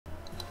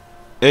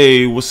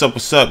Hey, what's up,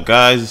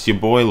 guys? It's your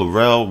boy,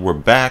 Laurel. We're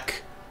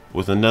back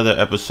with another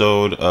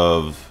episode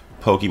of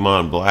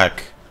Pokemon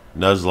Black,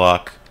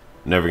 Nuzlocke.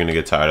 Never gonna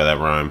get tired of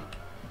that rhyme.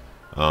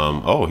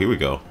 Oh, here we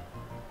go.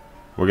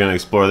 We're gonna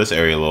explore this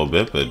area a little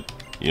bit, but,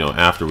 you know,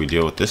 after we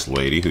deal with this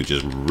lady who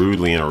just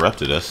rudely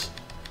interrupted us.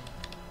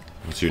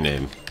 What's your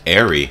name?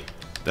 Airy.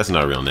 That's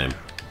not a real name.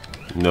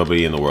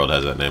 Nobody in the world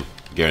has that name.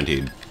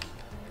 Guaranteed.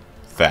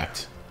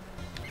 Fact.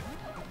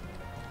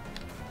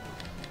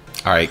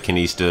 Alright,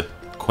 Quenista.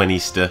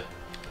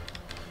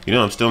 You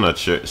know, I'm still not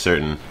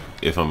certain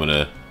if I'm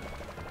gonna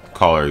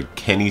call her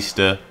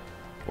Kenista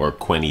or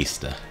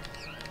Quenista.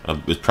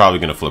 It's probably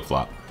gonna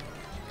flip-flop.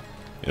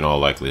 In all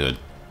likelihood.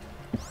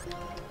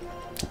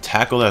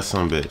 Tackle that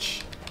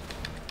sumbitch.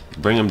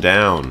 Bring him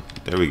down.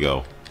 There we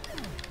go.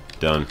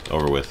 Done.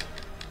 Over with.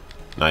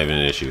 Not even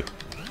an issue.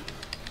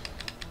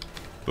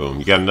 Boom.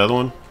 You got another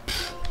one?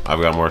 I've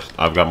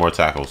got more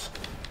tackles.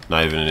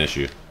 Not even an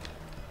issue.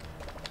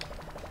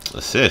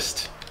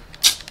 Assist.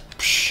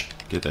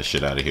 Get that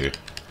shit out of here.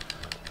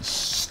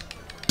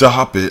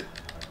 Stop it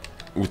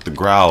with the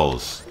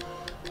growls.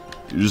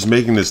 You're just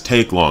making this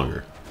take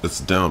longer.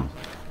 That's dumb.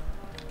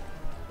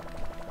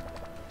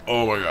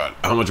 Oh my god.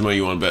 How much money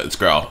you want to bet? It's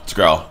growl. It's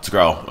growl. It's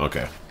growl.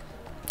 Okay.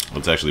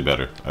 What's actually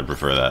better? I'd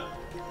prefer that.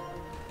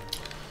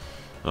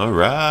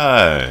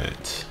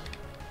 Alright.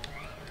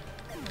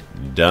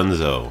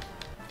 Dunzo.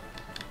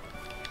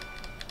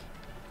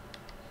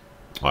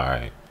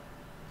 Alright.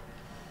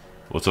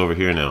 What's over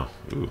here now?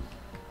 Ooh.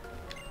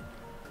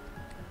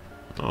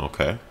 Oh,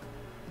 okay.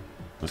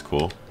 That's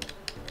cool.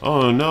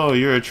 Oh no,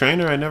 you're a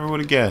trainer? I never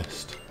would have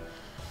guessed.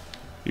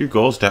 Your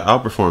goal is to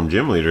outperform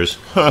gym leaders?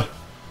 Huh.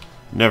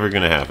 Never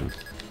gonna happen.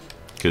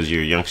 Because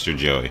you're Youngster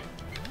Joey.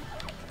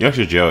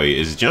 Youngster Joey.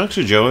 Is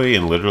Youngster Joey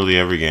in literally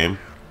every game?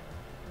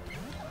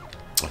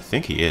 I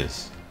think he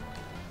is.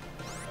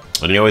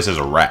 And he always has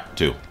a rat,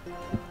 too.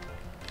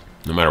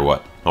 No matter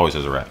what. Always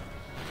has a rat.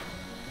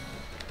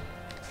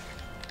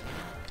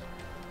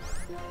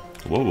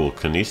 What will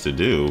Quenista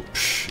do?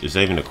 Psh, is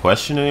that even a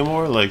question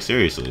anymore? Like,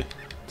 seriously.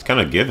 It's kind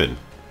of given.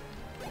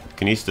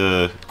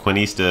 Quenista,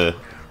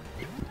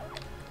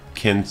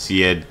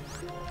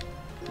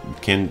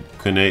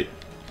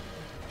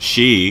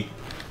 she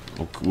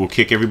will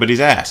kick everybody's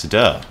ass.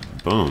 Duh.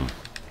 Boom.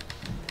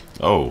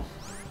 Oh.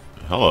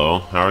 Hello.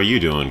 How are you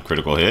doing?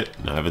 Critical hit.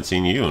 I haven't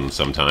seen you in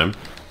some time.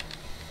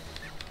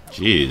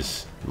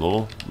 Jeez. A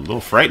little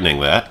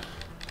frightening, that.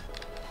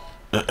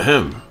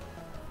 Ahem.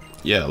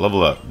 Yeah,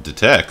 level up.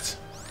 Detect.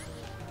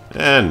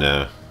 And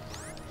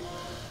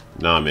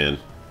nah, man.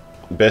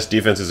 Best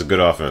defense is a good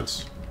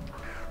offense.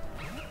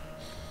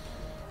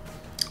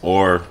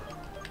 Or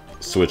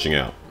switching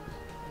out.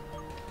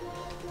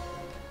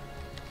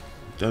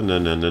 Dun,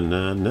 dun, dun, dun,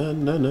 dun,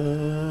 dun, dun,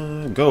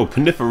 dun. Go,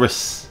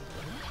 Poniferous.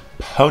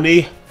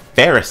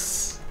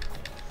 Poniferous.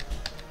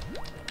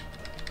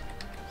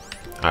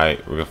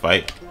 Alright, we're gonna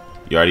fight.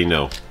 You already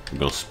know. We're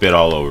gonna spit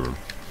all over him.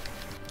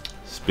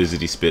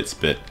 Spizzity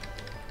spit.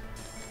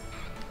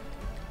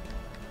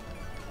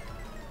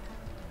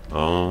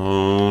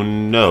 Oh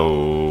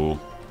no.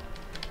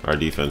 Our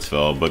defense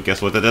fell, but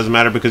guess what? That doesn't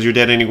matter because you're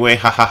dead anyway.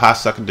 Ha ha ha,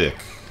 suck a dick.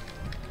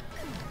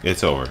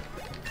 It's over.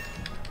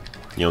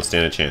 You don't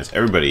stand a chance.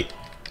 Everybody's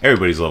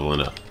leveling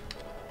up.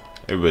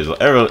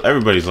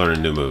 Everybody's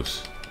learning new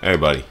moves.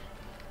 Everybody's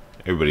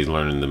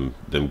learning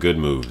them good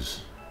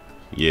moves.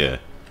 Yeah.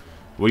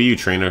 What are you,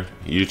 trainer?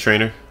 You a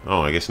trainer? Oh,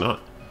 I guess not.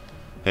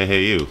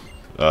 Hey you.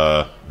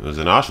 It was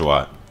an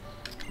Oshawott.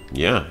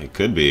 Yeah, it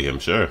could be, I'm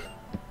sure.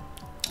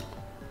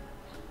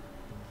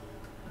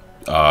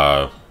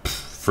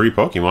 Free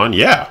Pokemon?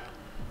 Yeah.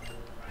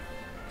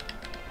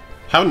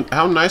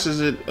 How nice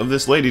is it of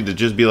this lady to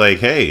just be like,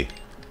 hey,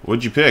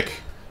 what'd you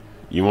pick?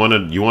 You want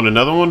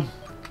another one?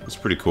 That's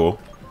pretty cool.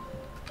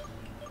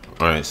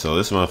 Alright, so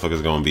this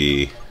motherfucker's gonna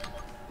be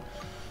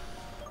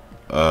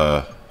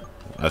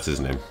that's his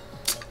name.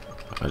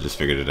 I just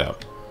figured it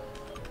out.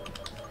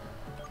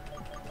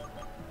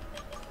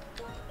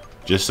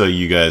 Just so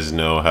you guys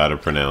know how to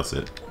pronounce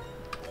it.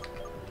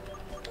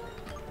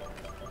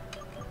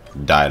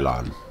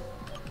 Dylon.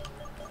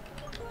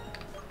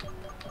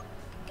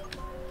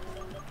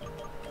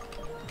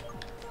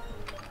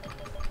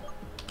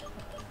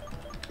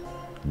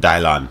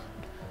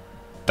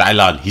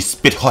 Dylon, he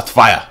spit hot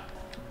fire.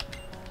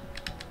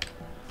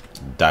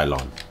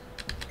 Dylon.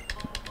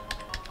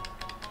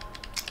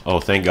 Oh,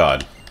 thank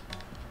God.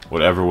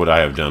 Whatever would I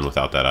have done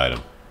without that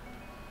item?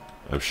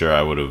 I'm sure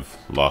I would have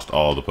lost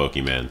all the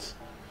Pokemans.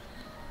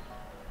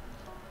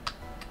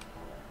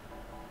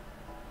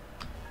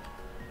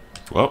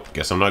 Well,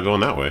 guess I'm not going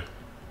that way.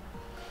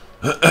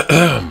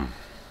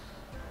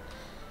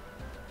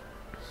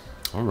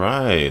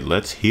 Alright,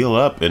 let's heal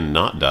up and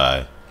not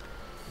die.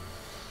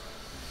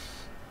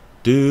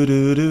 Do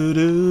do do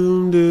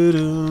do do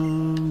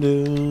do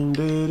do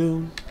do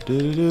do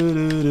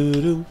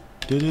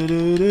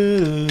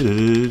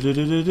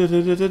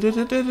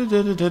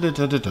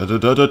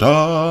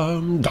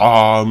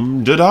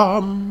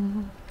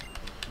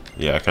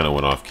yeah, I kind of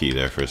went off key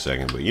there for a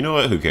second, but you know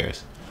what? Who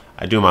cares?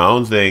 I do my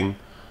own thing.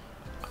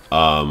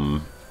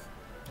 Sometimes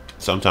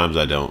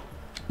I don't.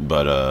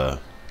 But,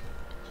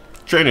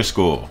 trainer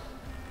school.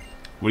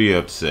 What do you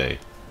have to say?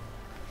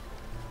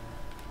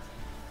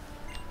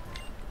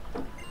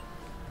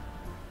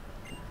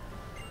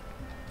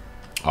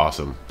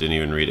 Awesome. Didn't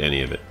even read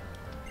any of it.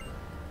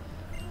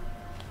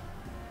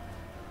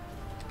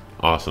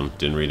 Awesome.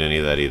 Didn't read any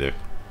of that either.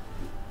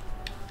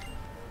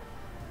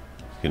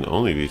 Can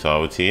only be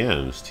taught with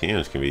TMs.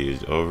 TMs can be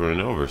used over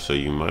and over, so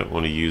you might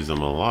want to use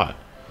them a lot.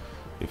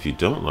 If you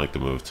don't like the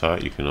move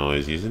taught, you can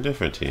always use a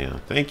different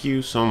TM. Thank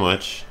you so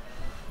much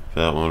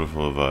for that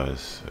wonderful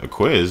advice. A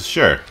quiz?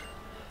 Sure.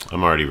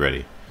 I'm already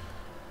ready.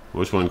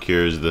 Which one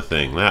cures the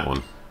thing? That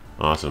one.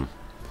 Awesome.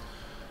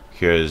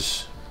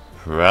 Cures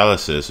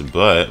paralysis,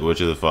 but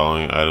which of the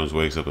following items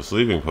wakes up a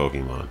sleeping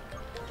Pokemon?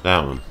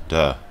 That one.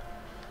 Duh.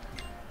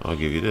 I'll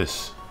give you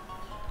this.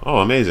 Oh,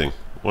 amazing.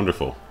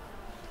 Wonderful.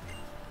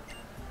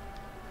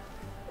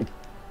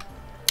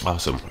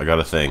 Awesome. I got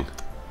a thing.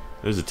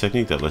 There's a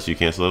technique that lets you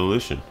cancel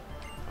evolution.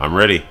 I'm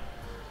ready.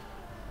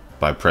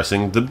 By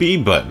pressing the B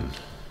button.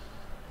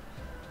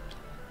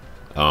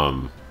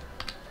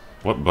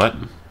 What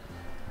button?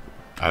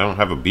 I don't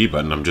have a B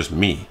button. I'm just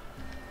me.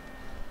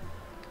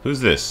 Who's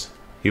this?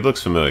 He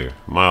looks familiar.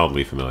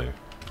 Mildly familiar.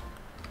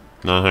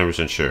 Not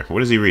 100% sure.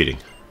 What is he reading?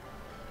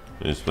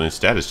 Explain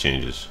status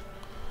changes.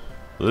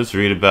 Let's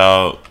read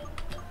about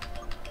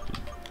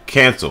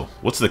cancel.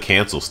 What's the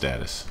cancel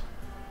status?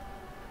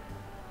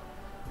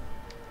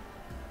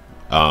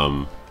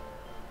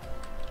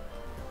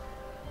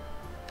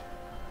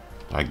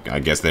 I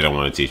guess they don't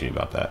want to teach me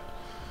about that.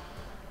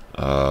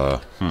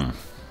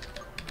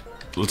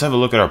 Let's have a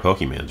look at our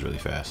Pokemons really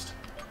fast.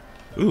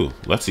 Ooh,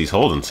 Letsy's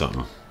holding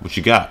something. What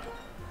you got?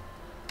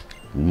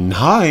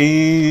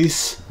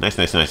 Nice! Nice.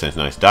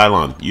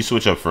 Dylon, you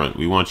switch up front.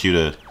 We want you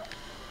to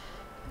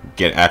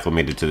get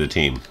acclimated to the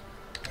team.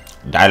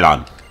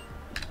 Dylon.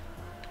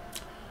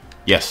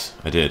 Yes,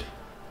 I did.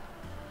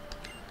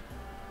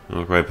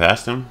 Look right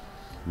past him?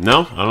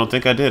 No, I don't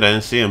think I did. I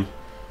didn't see him.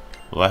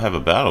 Well, I have a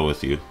battle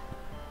with you.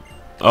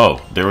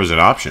 Oh, there was an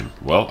option.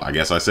 Well, I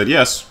guess I said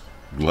yes.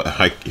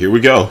 Here we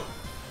go.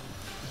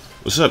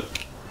 What's up,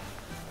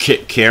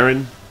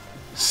 Karen?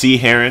 Sea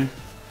Heron?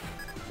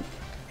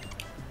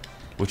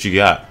 What you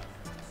got?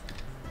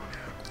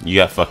 You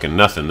got fucking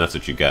nothing. That's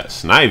what you got.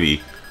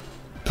 Snivy?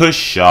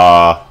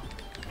 Pusha.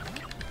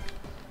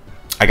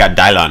 I got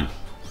Dylon.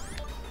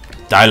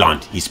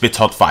 Dylon. He spits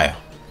hot fire.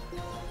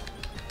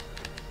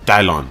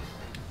 Dylon.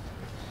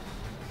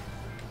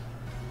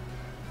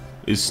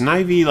 Is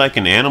Snivy like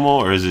an animal,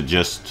 or is it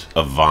just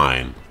a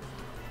vine?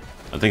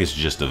 I think it's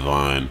just a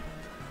vine.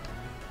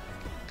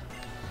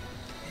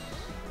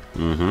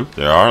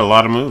 There are a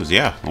lot of moves,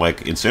 yeah.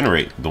 Like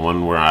Incinerate, the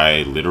one where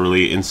I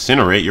literally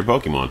incinerate your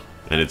Pokemon,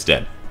 and it's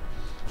dead.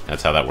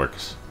 That's how that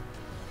works.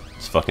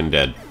 It's fucking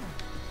dead.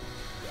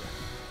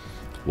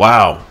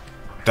 Wow.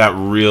 That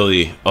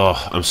really...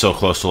 Oh, I'm so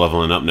close to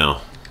leveling up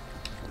now.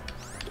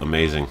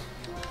 Amazing.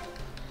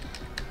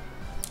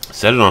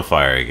 Set it on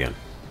fire again.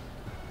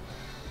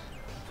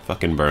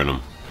 Fucking burn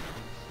them.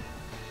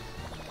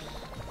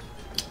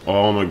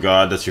 Oh my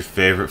god, that's your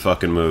favorite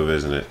fucking move,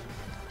 isn't it?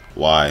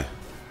 Why?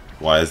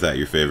 Why is that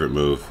your favorite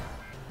move?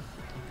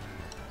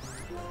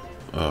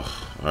 Ugh.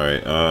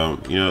 Alright,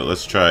 you know,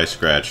 let's try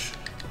Scratch.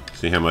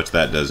 See how much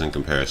that does in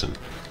comparison.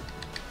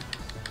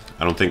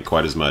 I don't think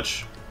quite as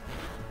much.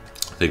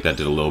 I think that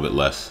did a little bit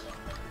less.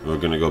 We're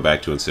gonna go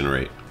back to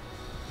Incinerate.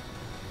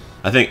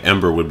 I think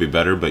Ember would be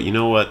better, but you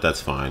know what?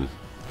 That's fine.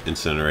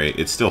 Incinerate.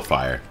 It's still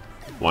fire.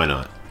 Why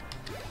not?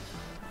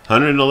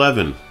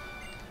 111.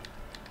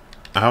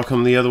 How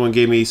come the other one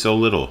gave me so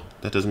little?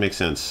 That doesn't make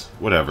sense.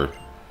 Whatever.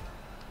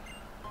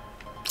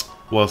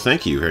 Well,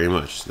 thank you very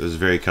much. That is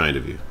very kind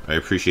of you. I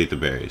appreciate the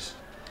berries.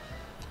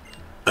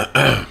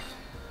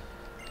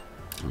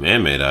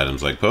 Man-made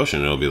items like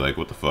potion, it'll be like,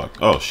 what the fuck?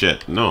 Oh,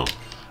 shit. No.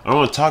 I don't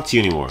want to talk to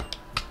you anymore.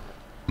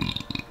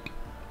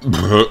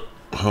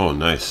 Oh,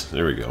 nice.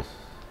 There we go.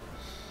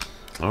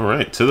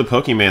 Alright, to the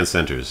Pokemon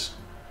centers.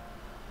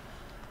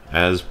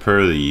 As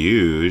per the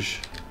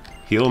usual,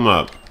 heal them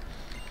up.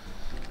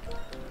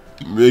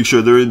 Make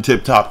sure they're in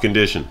tip-top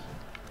condition.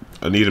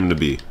 I need them to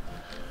be.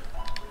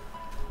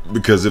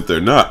 Because if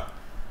they're not,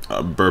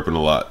 I'm burping a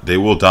lot, they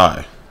will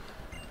die.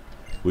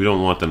 We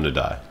don't want them to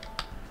die.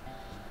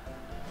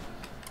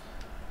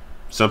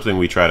 Something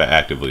we try to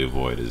actively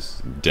avoid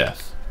is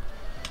death.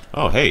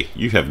 Oh, hey,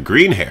 you have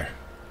green hair.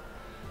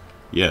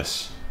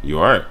 Yes, you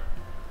are.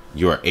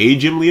 You are a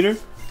gym leader?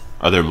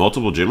 Are there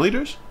multiple gym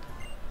leaders?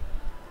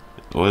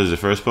 What is the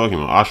first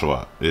Pokemon?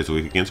 Oshawott. It is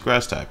weak against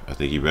grass type. I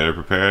think you better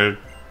prepare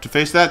to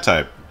face that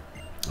type.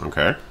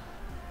 Okay.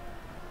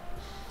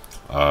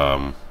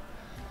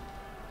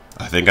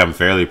 I think I'm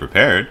fairly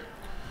prepared.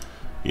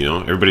 You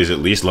know, everybody's at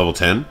least level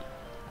 10.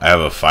 I have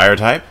a fire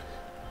type.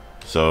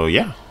 So,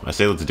 yeah, I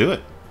say let's do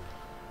it.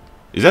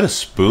 Is that a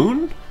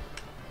spoon?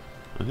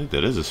 I think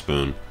that is a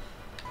spoon.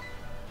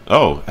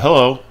 Oh,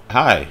 hello.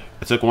 Hi.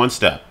 I took one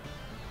step.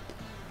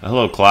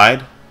 Hello,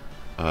 Clyde.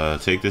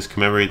 Take this,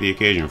 commemorate the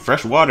occasion.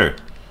 Fresh water.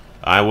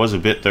 I was a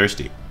bit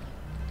thirsty.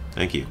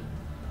 Thank you.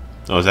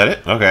 Oh, is that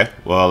it? Okay.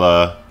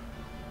 Well,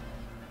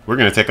 we're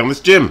going to take on this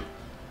gym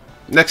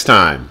next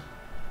time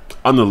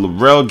on the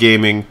Laurel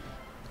Gaming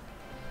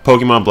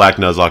Pokemon Black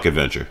Nuzlocke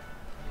adventure.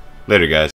 Later, guys.